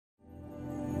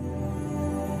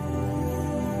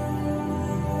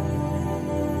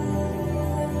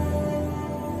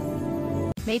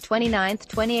May 29,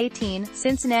 2018,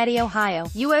 Cincinnati, Ohio,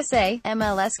 USA.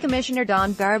 MLS Commissioner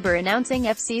Don Garber announcing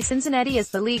FC Cincinnati as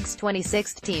the league's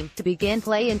 26th team, to begin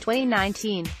play in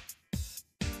 2019.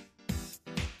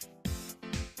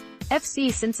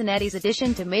 FC Cincinnati's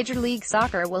addition to Major League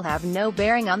Soccer will have no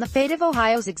bearing on the fate of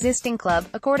Ohio's existing club,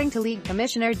 according to League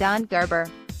Commissioner Don Garber.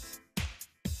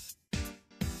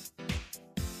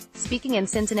 Speaking in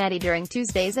Cincinnati during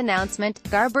Tuesday's announcement,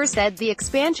 Garber said the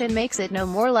expansion makes it no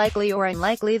more likely or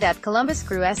unlikely that Columbus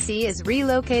Crew SC is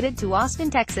relocated to Austin,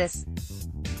 Texas.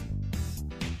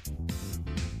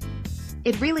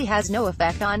 It really has no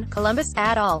effect on Columbus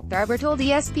at all, Garber told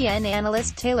ESPN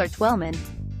analyst Taylor Twellman.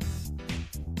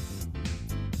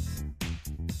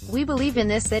 We believe in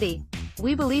this city.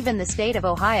 We believe in the state of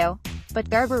Ohio. But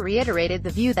Garber reiterated the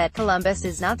view that Columbus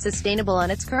is not sustainable on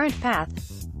its current path.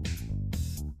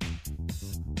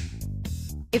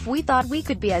 If we thought we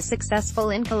could be as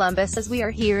successful in Columbus as we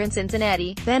are here in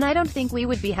Cincinnati, then I don't think we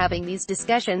would be having these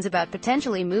discussions about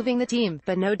potentially moving the team,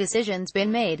 but no decision's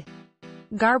been made,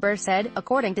 Garber said,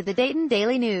 according to the Dayton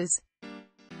Daily News.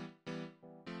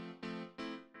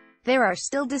 There are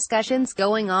still discussions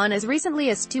going on as recently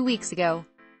as 2 weeks ago.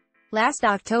 Last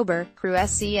October, Crew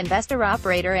SC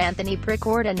investor-operator Anthony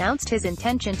Pricord announced his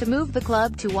intention to move the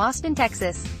club to Austin,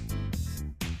 Texas.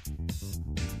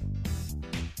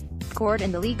 Pricord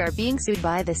and the league are being sued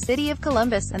by the city of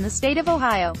Columbus and the state of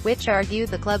Ohio, which argue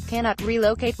the club cannot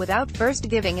relocate without first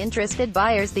giving interested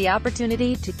buyers the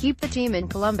opportunity to keep the team in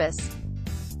Columbus.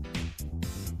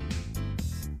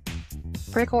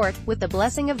 Pricord, with the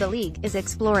blessing of the league, is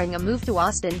exploring a move to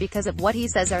Austin because of what he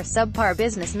says are subpar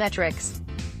business metrics.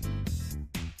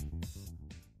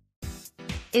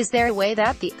 Is there a way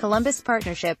that the Columbus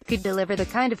partnership could deliver the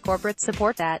kind of corporate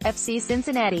support that FC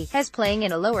Cincinnati has playing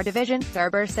in a lower division?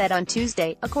 Garber said on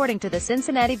Tuesday. According to the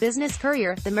Cincinnati Business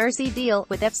Courier, the Mercy deal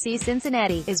with FC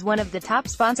Cincinnati is one of the top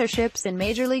sponsorships in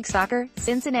Major League Soccer.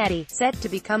 Cincinnati, set to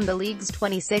become the league's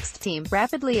 26th team,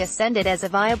 rapidly ascended as a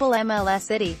viable MLS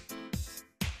city.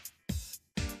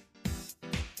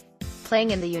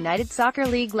 Playing in the United Soccer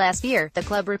League last year, the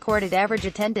club recorded average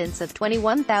attendance of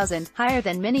 21,000, higher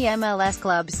than many MLS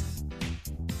clubs.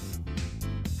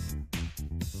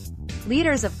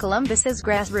 Leaders of Columbus's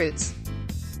grassroots.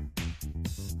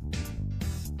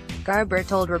 Garber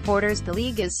told reporters the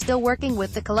league is still working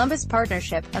with the Columbus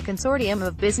Partnership, a consortium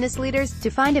of business leaders, to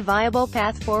find a viable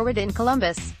path forward in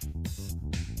Columbus.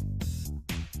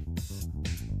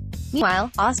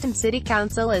 Meanwhile, Austin City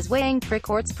Council is weighing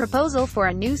Pricord's proposal for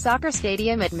a new soccer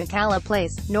stadium at McCalla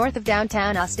Place, north of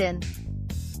downtown Austin.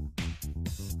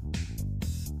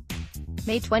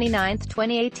 May 29,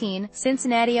 2018,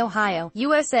 Cincinnati, Ohio,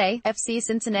 USA. FC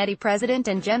Cincinnati president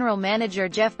and general manager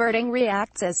Jeff Berding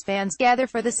reacts as fans gather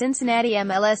for the Cincinnati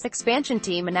MLS expansion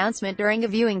team announcement during a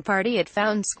viewing party at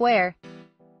Fountain Square.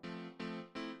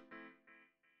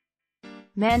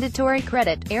 Mandatory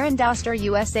credit, Aaron Doster,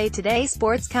 USA Today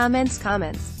Sports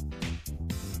comments.